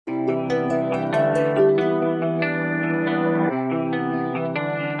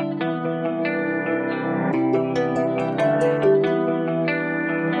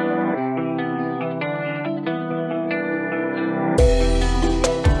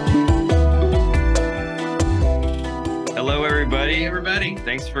everybody.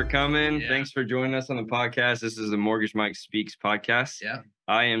 Thanks for coming. Yeah. Thanks for joining us on the podcast. This is the Mortgage Mike Speaks podcast. Yeah.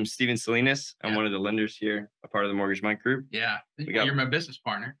 I am Steven Salinas. I'm Yeah. one of the lenders here, a part of the Mortgage Mike group. Yeah. got- You're my business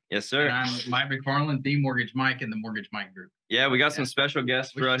partner. Yes, sir. And I'm Mike McFarland, the Mortgage Mike in the Mortgage Mike group. Yeah, we got some special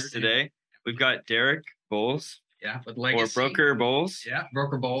guests We for sure us do. today. We've got Derek Boles, Yeah. With or Legacy. Broker Boles. Yeah.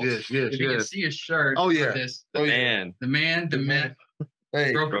 Broker Boles. Yes. If you can see his shirt. Oh, yeah. This, Oh, yeah. Man, the man, the myth,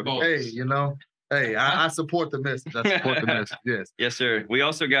 Hey, Broker Boles. hey, I support the message. I support the message. Yes. yes, sir. We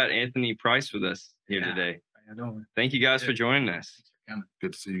also got Anthony Price with us here Yeah. today. How you doing? Thank you guys for joining us.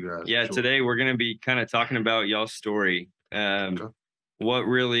 Good to see you guys. Yeah, Sure. today we're going to be kind of talking about y'all's story. What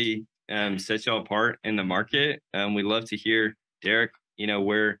really sets y'all apart in the market. We'd love to hear, Derek,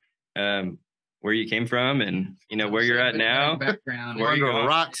 where you came from and, where you're at now. Background. Where We're you under a going?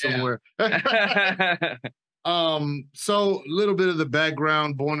 rock somewhere. So a little bit of the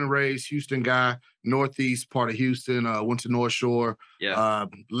background, born and raised Houston guy, northeast part of Houston, went to North Shore, Yeah.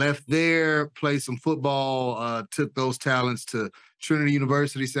 left there, played some football, took those talents to Trinity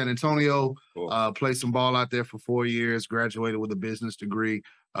University, San Antonio, Cool. played some ball out there for 4 years, graduated with a business degree.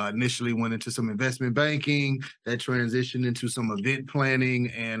 Initially went into some investment banking that transitioned into some event planning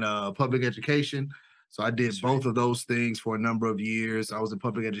and public education. So I did both of those things for a number of years. I was in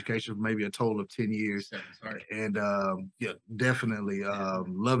public education for maybe a total of 10 years. And yeah, definitely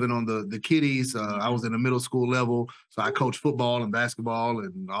loving on the kiddies. I was in the middle school level, so I coached football and basketball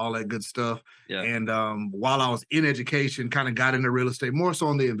and all that good stuff. Yeah. And while I was in education, kind of got into real estate, more so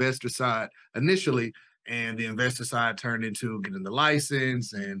on the investor side initially. And the investor side turned into getting the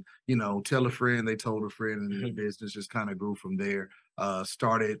license and, tell a friend, they told a friend, and the business just kind of grew from there.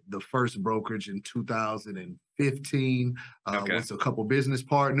 Started the first brokerage in 2015 with a couple business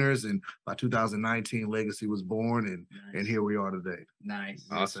partners. And by 2019, Legacy was born, and here we are today. Nice.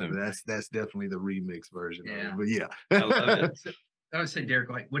 Awesome. So that's definitely the remix version of it. But yeah. I love it. I would say, Derek,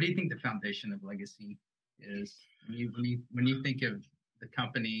 what do you think the foundation of Legacy is? When you think of the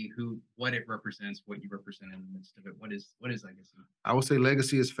company, what it represents, what you represent in the midst of it, what is Legacy? I would say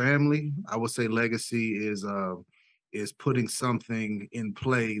Legacy is family. I would say Legacy is putting something in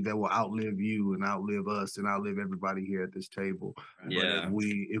play that will outlive you and outlive us and outlive everybody here at this table. Yeah. But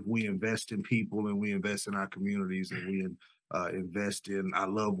if we invest in people and we invest in our communities and we invest in our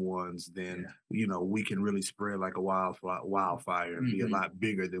loved ones, then we can really spread like a wildfire and be a lot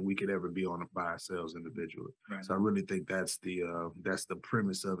bigger than we could ever be by ourselves individually. Right. So I really think that's the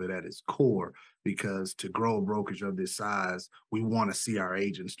premise of it at its core, because to grow a brokerage of this size, we want to see our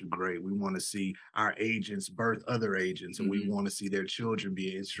agents do great. We want to see our agents birth other agents, and we want to see their children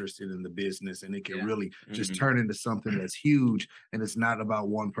be interested in the business, and it can really just turn into something that's huge. And it's not about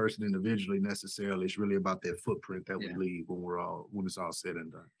one person individually necessarily. It's really about that footprint that we leave when it's all said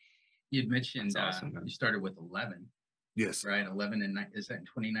and done. You'd mentioned awesome, you started with 11. Yes. Right. 11 and is that in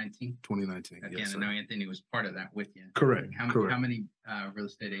 2019? 2019. Again, Yes, I know Anthony was part of that with you. Correct. How many real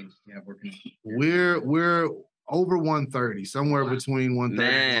estate agents do you have working? We're over 130, somewhere between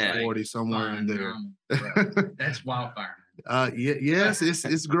 130 and 140, somewhere in there. That's wildfire. Yes,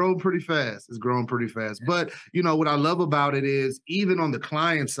 it's grown pretty fast. It's growing pretty fast. But what I love about it is, even on the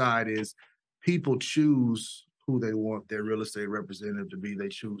client side, is people choose who they want their real estate representative to be. They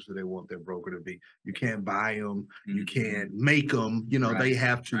choose who they want their broker to be. You can't buy them. You can't make them. They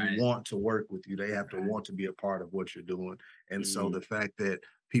have to want to work with you. They have to want to be a part of what you're doing. And so the fact that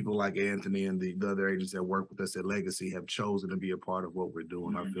people like Anthony and the other agents that work with us at Legacy have chosen to be a part of what we're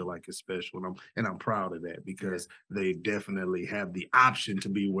doing, I feel like it's special. And I'm proud of that, because they definitely have the option to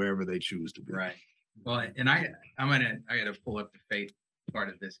be wherever they choose to be. Right. Well, and I gotta pull up the faith part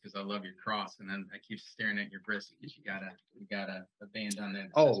of this, because I love your cross, and then I keep staring at your wrist because you got a band on there.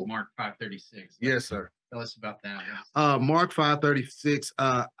 Oh, Mark 536. Yes, sir. Tell us about that. Mark 536.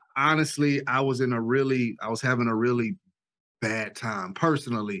 Honestly, I was having a really bad time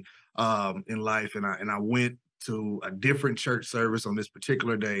personally in life, and I went to a different church service on this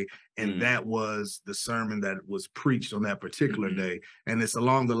particular day, and that was the sermon that was preached on that particular day. And it's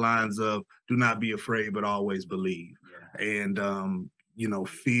along the lines of, do not be afraid, but always believe. And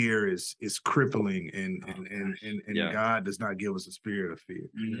fear is crippling, and God does not give us a spirit of fear.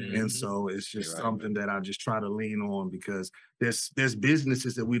 And so it's just something that I just try to lean on, because there's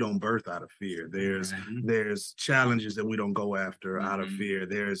businesses that we don't birth out of fear. There's challenges that we don't go after out of fear.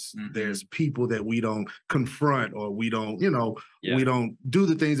 There's people that we don't confront, or we don't we don't do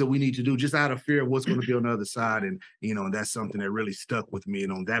the things that we need to do just out of fear of what's going to be on the other side. And that's something that really stuck with me.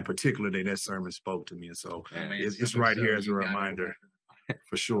 And on that particular day, that sermon spoke to me. And so it's right here as a reminder.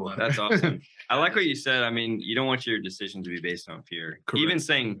 For sure. That's awesome. I like what you said. I mean, you don't want your decision to be based on fear. Correct.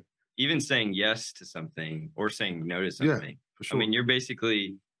 Even saying yes to something or saying no to something. For sure. I mean, you're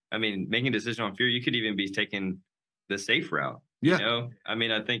basically, I mean, making a decision on fear. You could even be taking the safe route. Yeah. You know, I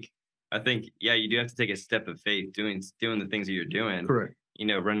mean, I think, yeah, you do have to take a step of faith, doing the things that you're doing. Correct. You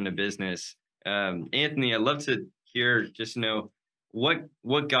know, running a business. Anthony, I'd love to hear, just know what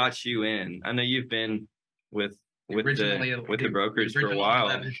got you in. I know you've been with the brokerage for a while.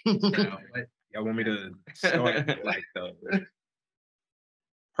 11, so, Y'all want me to start with, like the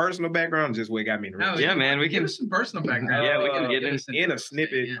personal background, just what got me in the No, real Yeah, man, we give can. us some personal background. Yeah, we can get Give us some in a real estate,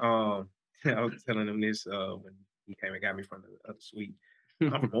 snippet. yeah. I was telling him this when he came and got me from the other suite.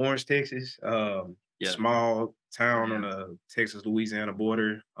 I'm from Orange, Texas. Yeah. Small town on the Texas-Louisiana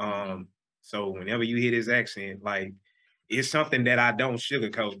border. So whenever you hear this accent, like, it's something that I don't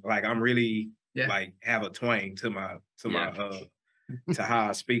sugarcoat. Like, I'm really like have a twang to my to how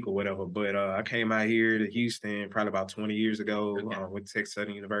I speak or whatever. But I came out here to Houston probably about 20 years ago. Went to Texas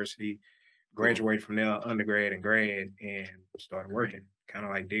Southern University, graduated from there, undergrad and grad, and started working, kind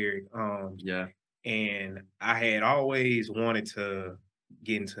of like Derek. And I had always wanted to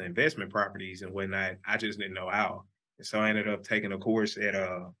get into investment properties and whatnot. I just didn't know how. And so I ended up taking a course at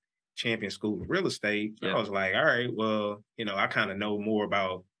Champion School of Real Estate. I was like, all right, well, you know, I kind of know more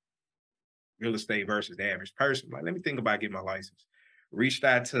about real estate versus the average person. Like, let me think about getting my license. Reached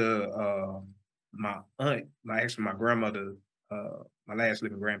out to my aunt, my grandmother, my last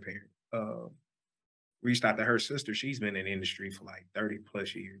living grandparent. Reached out to her sister. She's been in the industry for like 30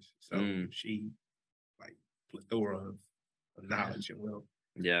 plus years. So she like plethora of knowledge and wealth.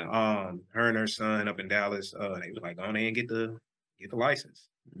 Her and her son up in Dallas, they was like, go on in and get the license.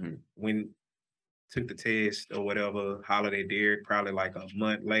 When took the test or whatever, hollered at Derek probably like a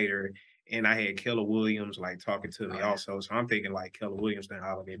month later. And I had Keller Williams like talking to me also. So I'm thinking like Keller Williams then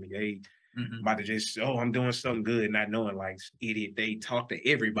hollered at me, hey, about to just, I'm doing something good, not knowing like, idiot, they talk to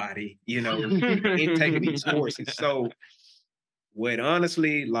everybody, you know, in taking these courses. So what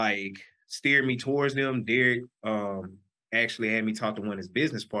honestly like steered me towards them, Derek actually had me talk to one of his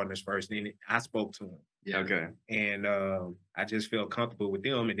business partners first. Then I spoke to him. And I just felt comfortable with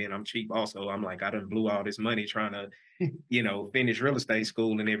them. And then I'm cheap also. I'm like, I done blew all this money trying to, you know, finish real estate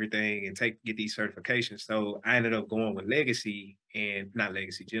school and everything and get these certifications. So I ended up going with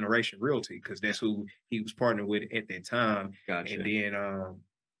Generation Realty, because that's who he was partnered with at that time. And then I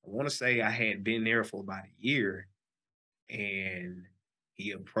want to say I had been there for about a year, and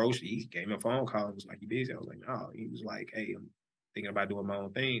he gave me a phone call. He was like, you busy? I was like, no. He was like, hey, I'm thinking about doing my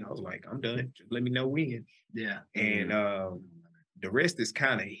own thing. I was like, I'm done. Just let me know when. And the rest is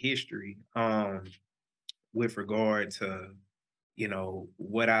kind of history with regard to, you know,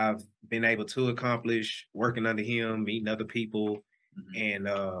 what I've been able to accomplish working under him, meeting other people, and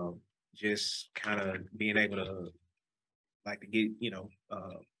just kind of being able to like to get, you know,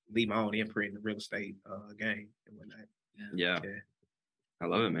 leave my own imprint in the real estate game and whatnot. I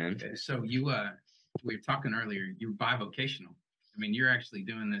love it, man. So you, we were talking earlier, you're bivocational. I mean, you're actually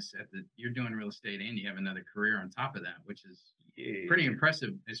doing this you're doing real estate and you have another career on top of that, which is pretty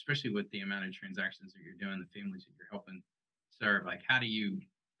impressive, especially with the amount of transactions that you're doing, the families that you're helping serve. Like, how do you,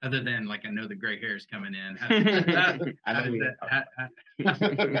 other than like, I know the gray hair is coming in. I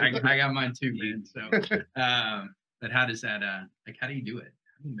got mine too, man. So, but how does that, like, how do you do it?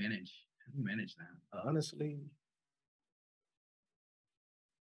 How do you manage that? Honestly,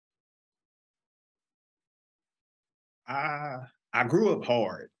 I grew up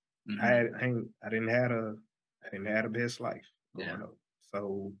hard. I didn't have a best life growing up.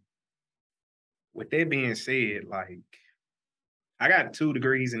 So with that being said, like, I got 2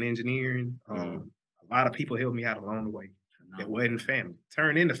 degrees in engineering. A lot of people helped me out along the way. It wasn't family.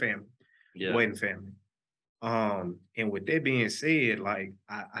 Turned into family. Wasn't family. And with that being said, like,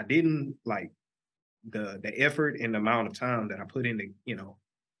 I didn't like the effort and the amount of time that I put into, you know,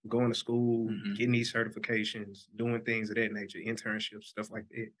 going to school, getting these certifications, doing things of that nature, internships, stuff like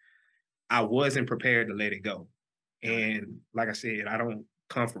that. I wasn't prepared to let it go. And like I said, I don't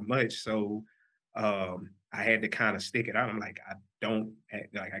come from much. So I had to kind of stick it out. I'm like,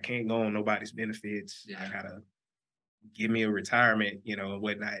 I can't go on nobody's benefits. I gotta give me a retirement, you know, and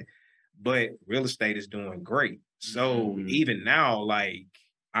whatnot. But real estate is doing great. So even now, like,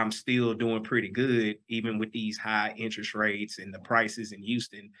 I'm still doing pretty good, even with these high interest rates and the prices in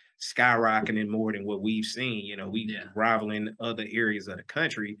Houston skyrocketing more than what we've seen. You know, we rivaling other areas of the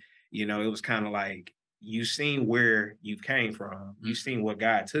country. You know, it was kind of like, you've seen where you came from. You've seen what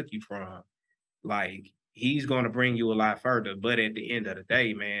God took you from. Like, he's going to bring you a lot further. But at the end of the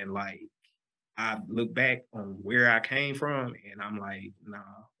day, man, like, I look back on where I came from and I'm like, nah,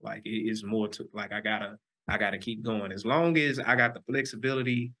 like, it is more to, like, I gotta keep going. As long as I got the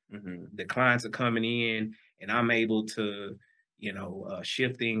flexibility, the clients are coming in and I'm able to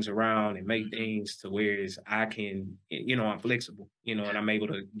shift things around and make things to where I can, I'm flexible, and I'm able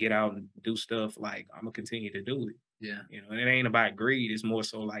to get out and do stuff. Like, I'm gonna continue to do it. Yeah. And it ain't about greed. It's more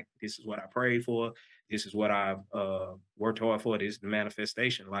so like, this is what I prayed for. This is what I've worked hard for. This is the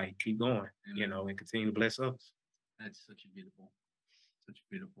manifestation. Like, keep going, and continue to bless us. That's such a beautiful.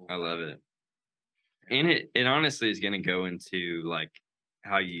 I love it. And it honestly is going to go into like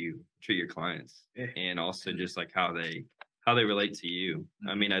how you treat your clients and also just like how they relate to you.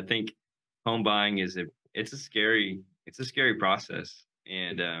 I mean, I think home buying it's a scary process.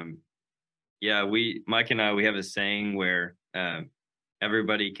 And Mike and I, we have a saying where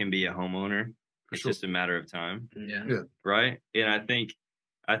everybody can be a homeowner. It's just a matter of time. Yeah. Right. And I think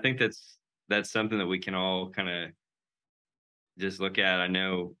that's something that we can all kind of just look at. I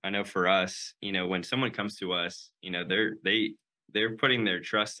know for us, when someone comes to us, they're putting their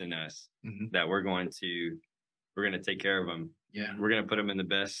trust in us that we're going to take care of them. Yeah. We're going to put them in the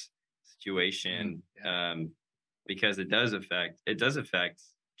best situation because it does affect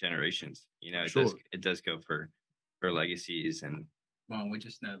generations. It does go for legacies. And well, we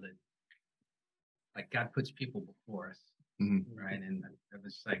just know that like God puts people before us, right? And it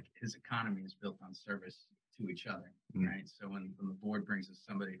was like his economy is built on service to each other, right? So when the Lord brings us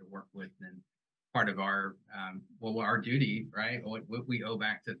somebody to work with, then part of our our duty, right? What we owe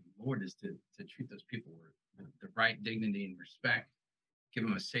back to the Lord is to treat those people with the right dignity and respect, give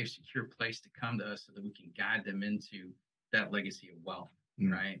them a safe, secure place to come to us so that we can guide them into that legacy of wealth,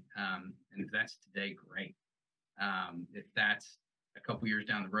 right? And if that's today, great. If that's a couple years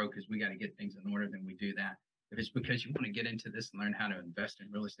down the road because we got to get things in order, then we do that. If it's because you want to get into this and learn how to invest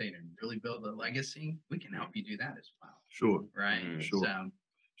in real estate and really build a legacy, we can help you do that as well. Sure. Right. Sure. So,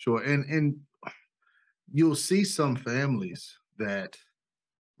 sure. And you'll see some families that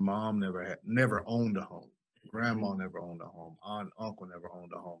mom never owned a home, grandma never owned a home, aunt, uncle never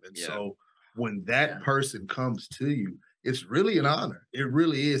owned a home. And so when that person comes to you, it's really an honor. It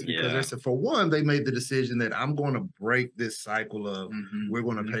really is, because they said, for one, they made the decision that I'm going to break this cycle of we're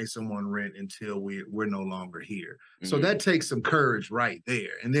going to pay someone rent until we're no longer here. So that takes some courage right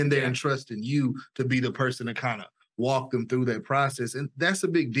there. And then they're entrusting you to be the person to kind of walk them through that process. And that's a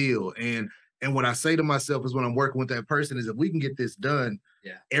big deal. And what I say to myself is when I'm working with that person is if we can get this done,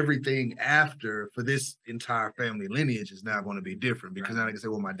 everything after for this entire family lineage is now going to be different, because now I can say,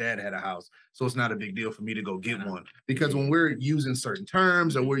 well, my dad had a house, so it's not a big deal for me to go get one. Because when we're using certain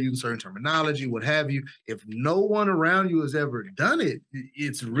terms or we're using certain terminology, what have you, if no one around you has ever done it,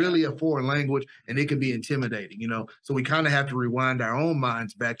 it's really a foreign language and it can be intimidating, So we kind of have to rewind our own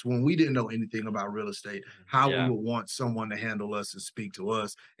minds back to when we didn't know anything about real estate, how we would want someone to handle us and speak to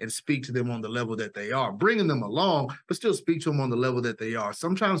us and speak to them on the level that they are, bringing them along, but still speak to them on the level that they are.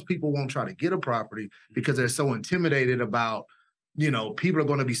 Sometimes people won't try to get a property because they're so intimidated about, people are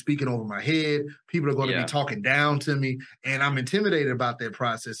going to be speaking over my head. People are going to be talking down to me, and I'm intimidated about that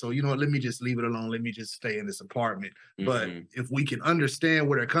process. So, let me just leave it alone. Let me just stay in this apartment. But if we can understand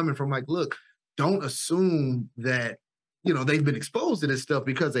where they're coming from, like, look, don't assume that, they've been exposed to this stuff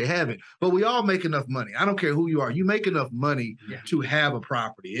because they haven't. But we all make enough money. I don't care who you are. You make enough money to have a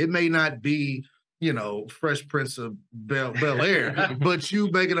property. It may not be, Fresh Prince of Bel-Air, but you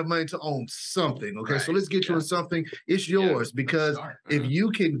make enough money to own something. Okay, so let's get you in something. It's yours, because if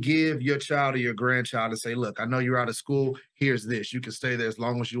you can give your child or your grandchild and say, look, I know you're out of school. Here's this. You can stay there as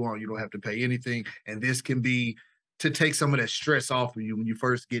long as you want. You don't have to pay anything. And this can be to take some of that stress off of you when you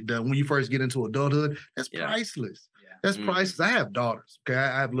first get done. When you first get into adulthood, that's priceless. That's priceless. I have daughters. Okay,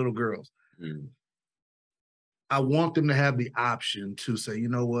 I have little girls. I want them to have the option to say, you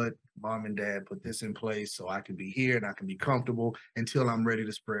know what, mom and dad put this in place so I can be here and I can be comfortable until I'm ready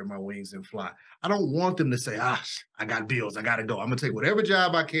to spread my wings and fly. I don't want them to say, I got bills, I got to go. I'm going to take whatever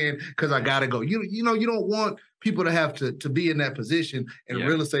job I can because I got to go. You don't want people to have to be in that position. And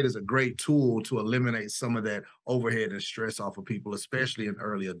real estate is a great tool to eliminate some of that overhead and stress off of people, especially in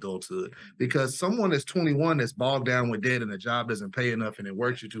early adulthood. Because someone that's 21 that's bogged down with debt and a job doesn't pay enough and it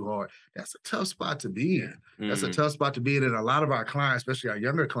works you too hard, that's a tough spot to be in. That's a tough spot to be in. And a lot of our clients, especially our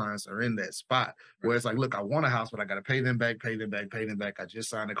younger clients, are in that spot where it's like, look, I want a house, but I got to pay them back. I just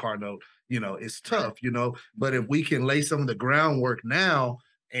signed a car note. It's tough, but if we can lay some of the groundwork now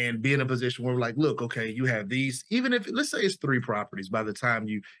and be in a position where we're like, look, okay, you have these, even if let's say it's 3 properties by the time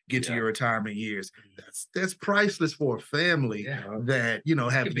you get to your retirement years, that's priceless for a family that, you know,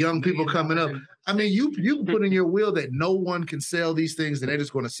 have young people coming up. I mean, you put in your will that no one can sell these things, and they're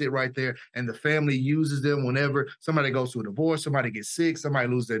just going to sit right there, and the family uses them whenever somebody goes through a divorce, somebody gets sick, somebody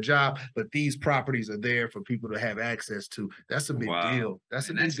loses their job, but these properties are there for people to have access to. That's a big deal. That's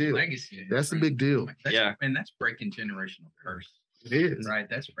a big deal. Legacy. That's a big deal. And that's breaking generational curse. It is. Right.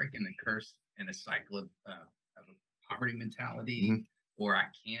 That's breaking the curse and a cycle of a poverty mentality, or I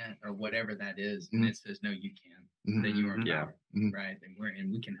can't, or whatever that is. And it says, no, you can. That you are empowered. Right.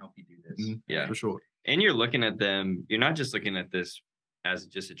 And we can help you do this. Yeah, for sure. And you're looking at them, you're not just looking at this as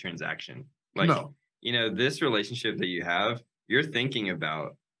just a transaction. Like, no. You know, this relationship that you have, you're thinking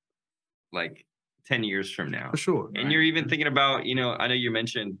about like 10 years from now. For sure. And you're even thinking about, you know, I know you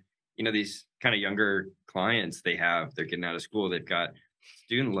mentioned, you know, these kind of younger clients they're getting out of school. They've got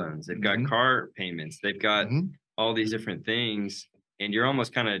student loans, they've got car payments, they've got all these different things. And you're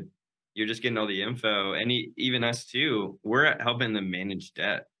almost you're just getting all the info. And even us too, we're helping them manage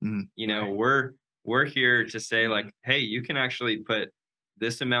debt. You know, we're here to say like, hey, you can actually put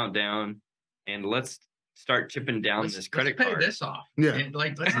this amount down and let's start chipping down this credit card. Pay this off. Yeah. And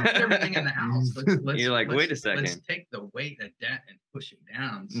like, let's put everything in the house. You're like, wait a second. Let's take the weight of debt and push it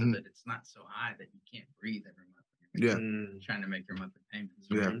down so that it's not so high that you can't breathe every month. Trying to make your monthly payments.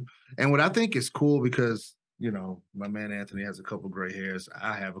 Yeah. And what I think is cool, because, you know, my man Anthony has a couple gray hairs.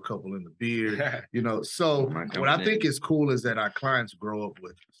 I have a couple in the beard, you know. So what I think is cool is that our clients grow up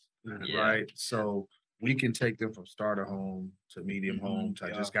with us, right? So we can take them from starter home to medium home to I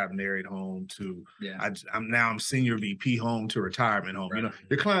just got married home to I'm senior VP home to retirement home. You know,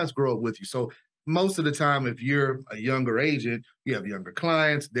 your clients grow up with you. So most of the time, if you're a younger agent, you have younger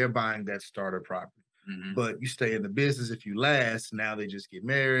clients, they're buying that starter property. But you stay in the business, if you last, now they just get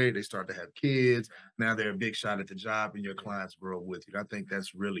married, they start to have kids. Now they're a big shot at the job, and your clients grow up with you. I think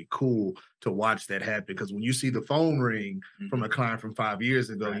that's really cool to watch that happen, because when you see the phone ring from a client from 5 years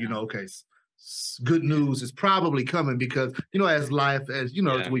ago, you know, okay, good news is probably coming, because, you know, as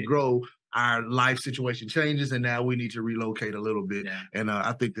we grow, our life situation changes, and now we need to relocate a little bit. And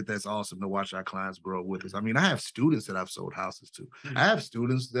I think that that's awesome to watch our clients grow with us. I mean, I have students that I've sold houses to. I have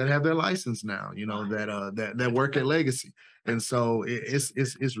students that have their license now, you know, that work at Legacy. And so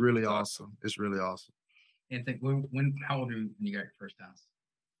it's really awesome. It's really awesome. And think, how old were you when you got your first house?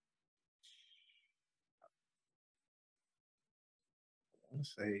 I want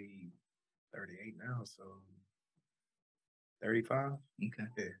to say 38 now, so 35. Okay.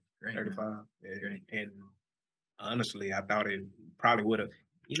 Yeah. Great, 35. Yeah. Great. And honestly, I thought it probably would have,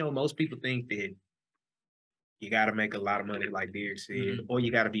 you know, most people think that you got to make a lot of money, like Derek said, or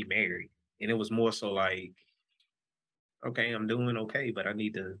you got to be married. And it was more so like, okay, I'm doing okay, but I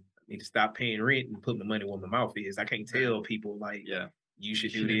need to stop paying rent and put my money where my mouth is. I can't tell people like, you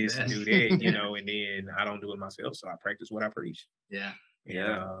should do this and do that, you know, and then I don't do it myself. So I practice what I preach. Yeah.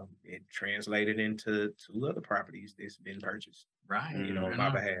 And it translated into 2 other properties that's been purchased. Right. You know, on my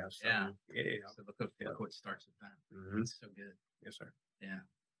behalf. So, So look what starts with that. It's so good. Yes, sir. Yeah.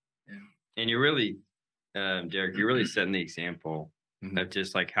 And you're really, Derek, you're really setting the example of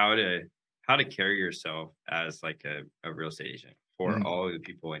just like how to carry yourself as like a real estate agent for all of the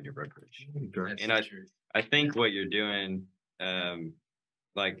people in your brokerage. And I think what you're doing,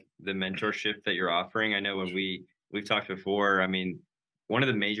 like the mentorship that you're offering, I know when we've talked before, I mean, one of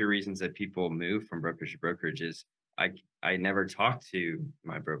the major reasons that people move from brokerage to brokerage is I never talk to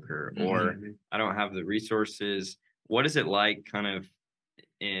my broker, or I don't have the resources. What is it like kind of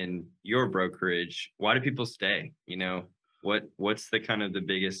in your brokerage? Why do people stay? You know, what's the kind of the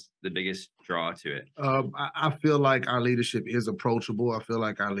biggest draw to it? I feel like our leadership is approachable. I feel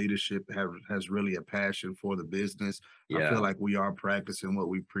like our leadership has really a passion for the business. I feel like we are practicing what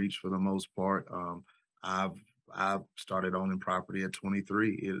we preach for the most part. I've started owning property at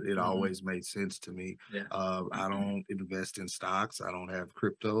 23. It always made sense to me. I don't invest in stocks. I don't have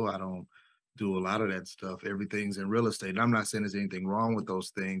crypto. I don't do a lot of that stuff. Everything's in real estate. And I'm not saying there's anything wrong with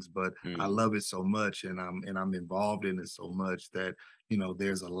those things, but I love it so much, and I'm involved in it so much that, you know,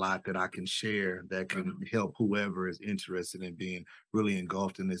 there's a lot that I can share that can help whoever is interested in being really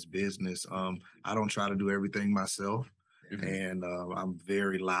engulfed in this business. I don't try to do everything myself, and I'm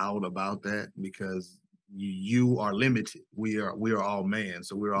very loud about that, because you are limited. We are all man,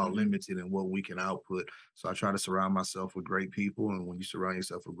 so we're all limited in what we can output. So I try to surround myself with great people, and when you surround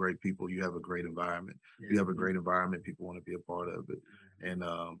yourself with great people, you have a great environment. You have a great environment. People want to be a part of it, and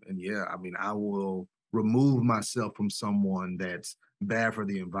yeah, I mean, I will remove myself from someone that's bad for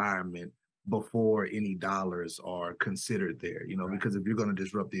the environment before any dollars are considered there, you know, because if you're going to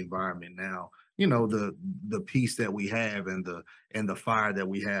disrupt the environment now, you know, the peace that we have and the fire that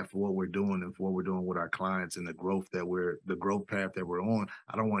we have for what we're doing and for what we're doing with our clients and the growth path that we're on,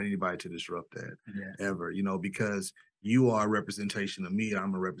 I don't want anybody to disrupt that ever, you know, because you are a representation of me,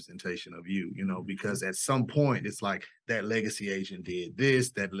 I'm a representation of you, you know, because at some point it's like that legacy agent did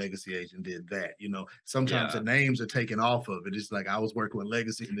this, that legacy agent did that, you know, sometimes the names are taken off of it. It's like I was working with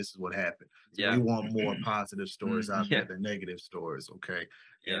legacy and this is what happened. So we want more positive stories out there than negative stories. Okay.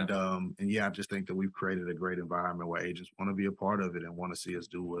 And yeah, I just think that we've created a great environment where agents want to be a part of it and want to see us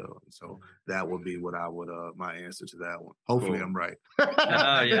do well. And so that would be what I would my answer to that one. Hopefully I'm right.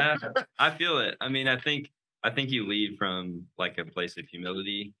 Yeah, I feel it. I mean, I think you lead from like a place of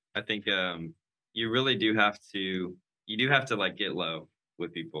humility. I think you really do have to like get low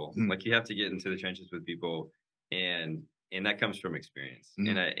with people. Like you have to get into the trenches with people, and that comes from experience.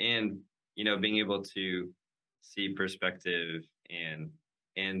 And you know, being able to see perspective and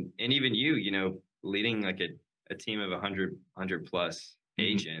even you know, leading like a team of 100 plus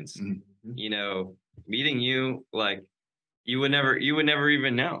agents, you know, meeting you, like you would never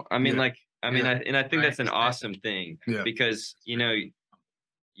even know. I mean, I think that's an awesome thing because, you know,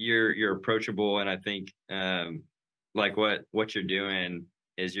 you're approachable. And I think, like what you're doing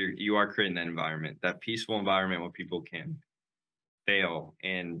is you are creating that environment, that peaceful environment where people can fail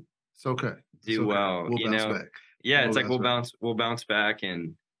and it's okay. Do well, we'll you bounce know, back. we'll bounce back.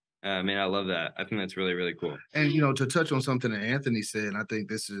 And, man, I love that. I think that's really, really cool. And, you know, to touch on something that Anthony said, and I think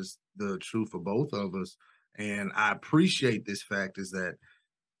this is the truth for both of us. And I appreciate this fact is that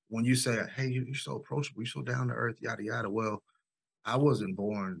when you say, hey, you're so approachable, you're so down to earth, yada, yada. Well, I wasn't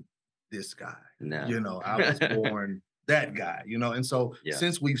born this guy. No. You know, I was born that guy, you know. And so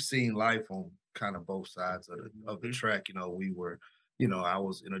since we've seen life on kind of both sides of the track, you know, we were, you know, I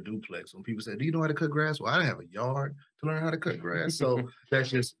was in a duplex. When people said, do you know how to cut grass? Well, I didn't have a yard to learn how to cut grass. So that's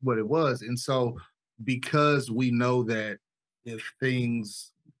just what it was. And so because we know that if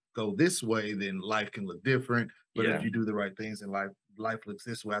things go this way, then life can look different. But if you do the right things in life looks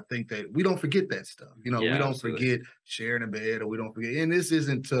this way. I think that we don't forget that stuff. You know, we don't forget sharing a bed, or we don't forget. And this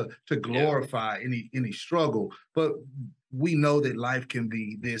isn't to glorify any struggle, but we know that life can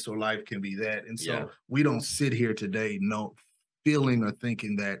be this or life can be that. And so we don't sit here today feeling or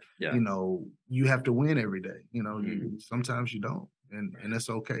thinking that, you know, you have to win every day. You know, sometimes you don't. And that's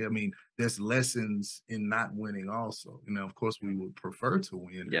okay. I mean, there's lessons in not winning also. You know, of course, we would prefer to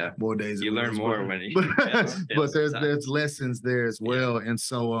win more days. You learn more when you but there's lessons there as well. And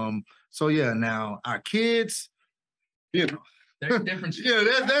so yeah, now our kids, you know, they're different.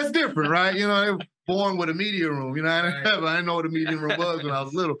 that's different, right? You know, they were born with a media room. You know, I didn't know what a media room was when I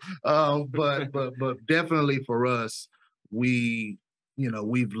was little. But definitely for us, we've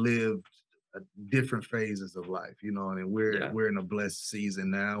lived different phases of life, you know, and we're in a blessed season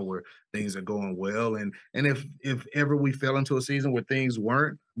now where things are going well. And if ever we fell into a season where things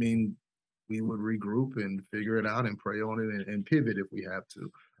weren't, I mean, we would regroup and figure it out and pray on it and pivot if we have to.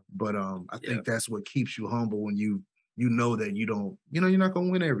 But I think that's what keeps you humble when you know that you're not going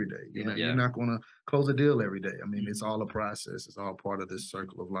to win every day. You know, you're not going to close a deal every day. I mean, it's all a process. It's all part of this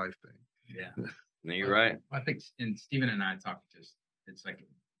circle of life thing. Yeah. No, you're right. I think, and Stephen and I talked it's like,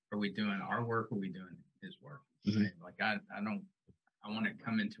 are we doing our work or are we doing his work? Right? Like I want to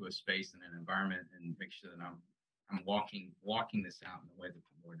come into a space and an environment and make sure that I'm walking this out in the way that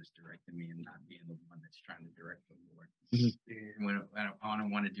the Lord is directing me and not being the one that's trying to direct the Lord. And when I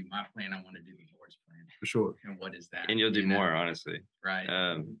don't want to do my plan, I want to do the Lord's plan. For sure. And what is that? And you'll do more, honestly. Right.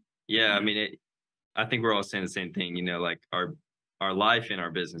 I mean, I think we're all saying the same thing, you know, like our life and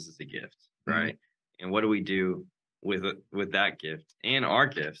our business is a gift, right? And what do we do with that gift and our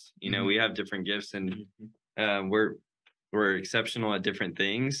gifts? You know, we have different gifts, and we're exceptional at different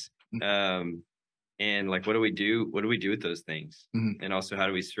things. And like, what do we do with those things? And also, how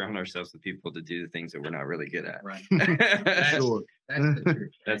do we surround ourselves with people to do the things that we're not really good at? Right. That's sure.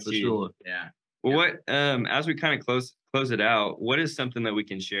 That's for sure. Yeah. Well, what as we kind of close it out, what is something that we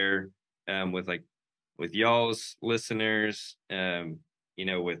can share with y'all's listeners, you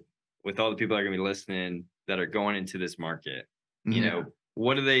know, with all the people that are going to be listening that are going into this market? You know,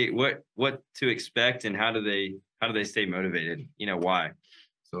 what to expect, and how do they stay motivated? You know, why?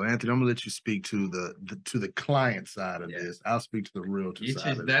 So Anthony, I'm gonna let you speak to the client side of this. I'll speak to the realtor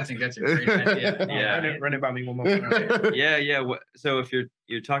side of I think that's a great idea. Run it by me one more time. Yeah. So if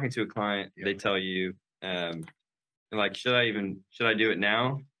you're talking to a client, they tell you, like, should I do it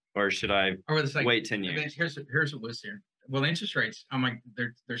now, or should I wait 10 years? I mean, here's what was here. Well, interest rates, I'm like,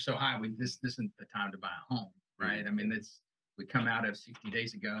 they're so high. This isn't the time to buy a home, right? I mean, we come out of 60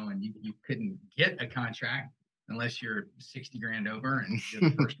 days ago and you couldn't get a contract unless you're 60 grand over and you're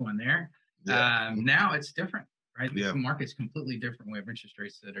the first one there. Now it's different, right? The market's completely different. We have interest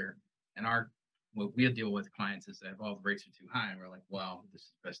rates that are, and what we deal with clients is that all the rates are too high, and we're like, well, this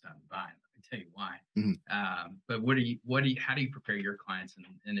is the best time to buy. And I can tell you why. But how do you prepare your clients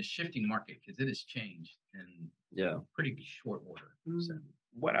in a shifting market, because it has changed in pretty short order? So.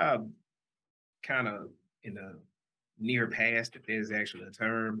 What I kind of in the near past, if there's actually a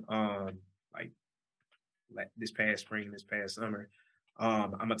term, like this past spring, this past summer,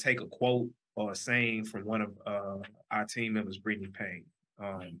 I'm gonna take a quote or a saying from one of our team members, Brittany Payne.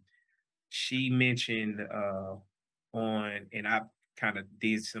 She mentioned and I kind of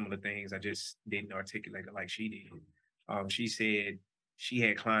did similar things. I just didn't articulate it like she did. She said she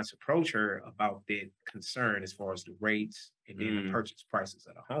had clients approach her about that concern as far as the rates and then the purchase prices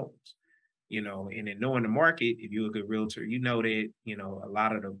of the homes. And then knowing the market, if you're a good realtor, you know that, a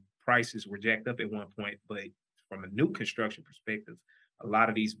lot of the prices were jacked up at one point, but from a new construction perspective, a lot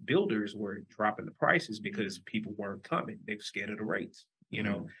of these builders were dropping the prices because people weren't coming. They were scared of the rates,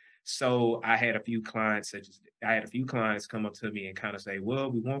 So I had a few clients come up to me and kind of say,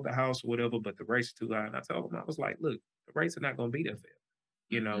 well, we want the house or whatever, but the rates are too high. And I told them, I was like, look, the rates are not going to be there for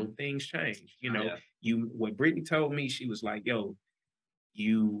you. Things change. What Brittany told me, she was like, yo,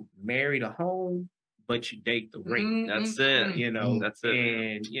 you married a home, but you date the rate. That's it. That's it.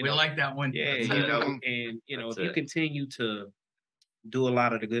 And we like that one. Yeah, and if you continue to do a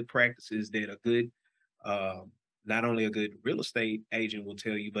lot of the good practices that a good not only a good real estate agent will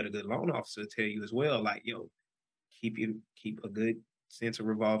tell you, but a good loan officer will tell you as well, like, keep a good sense of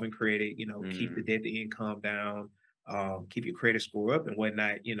revolving credit, keep the debt to income down, keep your credit score up and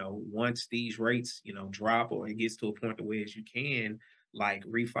whatnot. Once these rates, drop or it gets to a point to where you can like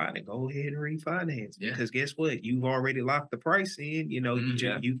refinance, go ahead and refinance, because guess what? You've already locked the price in, you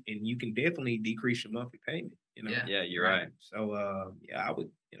can definitely decrease your monthly payment, Yeah, you're right. So, I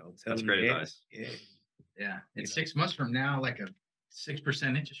would, tell that's them great that. advice. Yeah. And 6 months from now, like a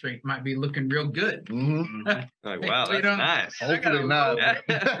 6% interest rate might be looking real good. Like, wow, that's nice. Hopefully not.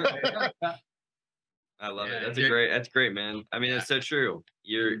 I love it. That's great, man. I mean, it's so true.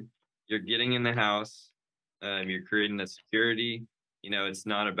 You're getting in the house, you're creating the security. It's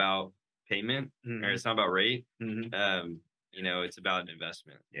not about payment or it's not about rate. It's about an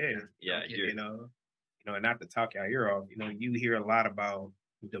investment. Yeah. And not to talk your ear off, you hear a lot about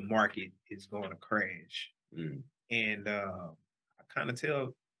the market is going to crash. And I kind of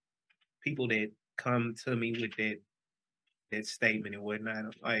tell people that come to me with that statement and whatnot,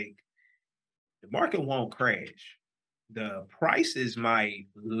 I'm like, the market won't crash. The prices might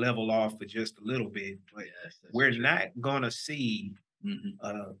level off for just a little bit, but we're not going to see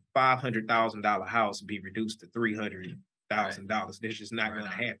a $500,000 house be reduced to $300,000. That's just not going to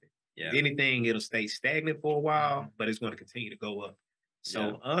happen. If anything, it'll stay stagnant for a while, but it's going to continue to go up.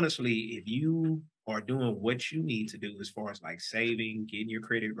 So honestly, if you are doing what you need to do as far as like saving, getting your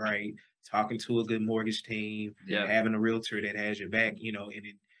credit right, talking to a good mortgage team, having a realtor that has your back,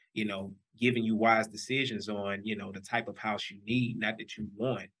 and giving you wise decisions on, the type of house you need, not that you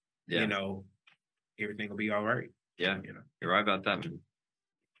want, everything will be all right. Yeah, you're right about that, man.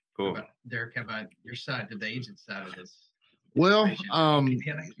 Cool. Derek, how about your side, the agent side of this? Well,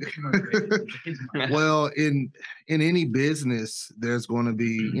 in any business, there's going to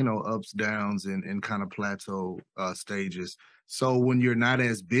be, ups, downs, and kind of plateau stages. So when you're not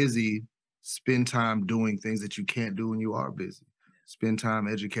as busy, spend time doing things that you can't do when you are busy. Spend time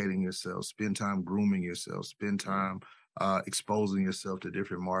educating yourself, spend time grooming yourself, spend time exposing yourself to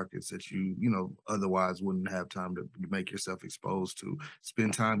different markets that you otherwise wouldn't have time to make yourself exposed to.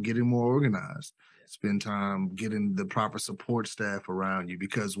 Spend time getting more organized. Spend time getting the proper support staff around you,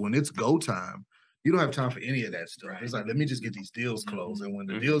 because when it's go time, you don't have time for any of that stuff. It's like, let me just get these deals closed. And when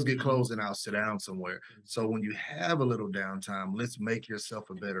the deals get closed, then I'll sit down somewhere. So when you have a little downtime, let's make yourself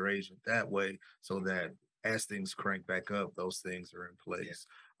a better agent that way, so that as things crank back up, those things are in place.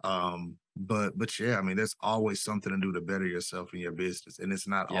 But yeah, I mean, there's always something to do to better yourself in your business. And it's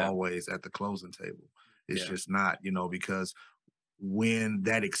not always at the closing table. It's just not, because when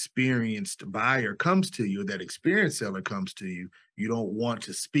that experienced buyer comes to you, that experienced seller comes to you, you don't want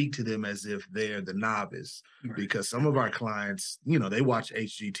to speak to them as if they're the novice, because some of our clients, they watch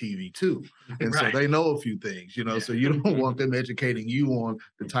HGTV too. And so they know a few things, so you don't want them educating you on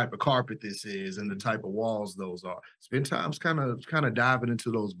the type of carpet this is and the type of walls those are. Spend time kind of diving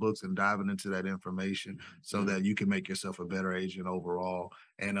into those books and diving into that information so that you can make yourself a better agent overall.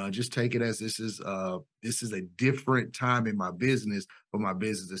 And just take it as this is a different time in my business, but my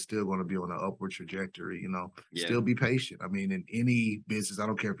business is still going to be on an upward trajectory. Still be patient. I mean, in any business, I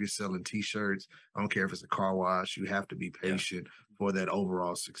don't care if you're selling T-shirts, I don't care if it's a car wash, you have to be patient for that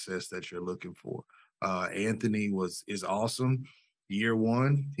overall success that you're looking for. Anthony is awesome. Year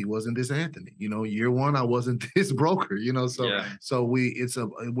one, he wasn't this Anthony. Year one, I wasn't this broker. So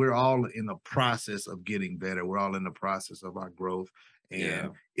we're all in the process of getting better. We're all in the process of our growth.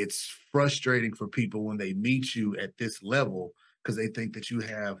 And it's frustrating for people when they meet you at this level because they think that you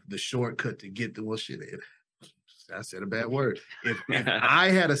have the shortcut to get to shit. I said a bad word. If I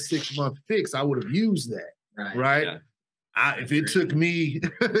had a 6-month fix, I would have used that. Right? Yeah. If it took me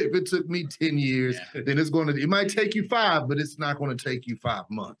 10 years, then it might take you 5, but it's not going to take you 5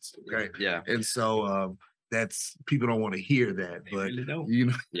 months. Okay. Yeah. And so that's people don't want to hear that, but really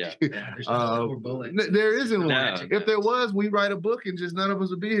there isn't one. If there was, we write a book and just none of us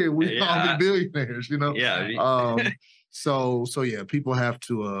would be here. We'd all be billionaires, So people have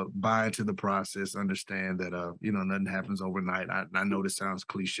to buy into the process, understand that nothing happens overnight. I know this sounds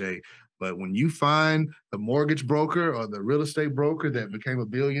cliche, but when you find the mortgage broker or the real estate broker that became a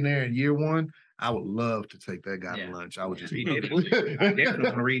billionaire in year one, I would love to take that guy to lunch. I would just read it. I definitely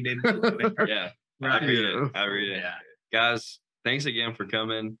want to read it. Yeah. I read it. Yeah. Guys, thanks again for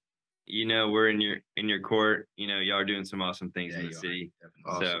coming. We're in your court. Y'all are doing some awesome things in the city.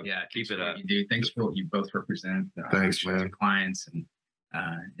 Awesome. So keep it up. You do. Thanks for what you both represent. Thanks, man. Clients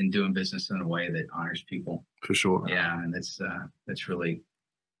and doing business in a way that honors people. For sure. Yeah, and that's really.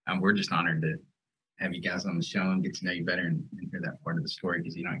 We're just honored to have you guys on the show and get to know you better and hear that part of the story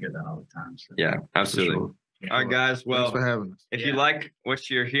because you don't hear that all the time. So. Yeah, absolutely. Sure. All right, guys. Well, thanks for having us. If you like what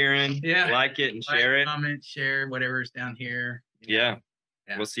you're hearing, like it and share it. Comment, share, whatever's down here. Yeah.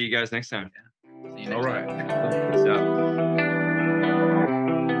 We'll see you guys next time. Yeah. See you next All right. time. Peace out.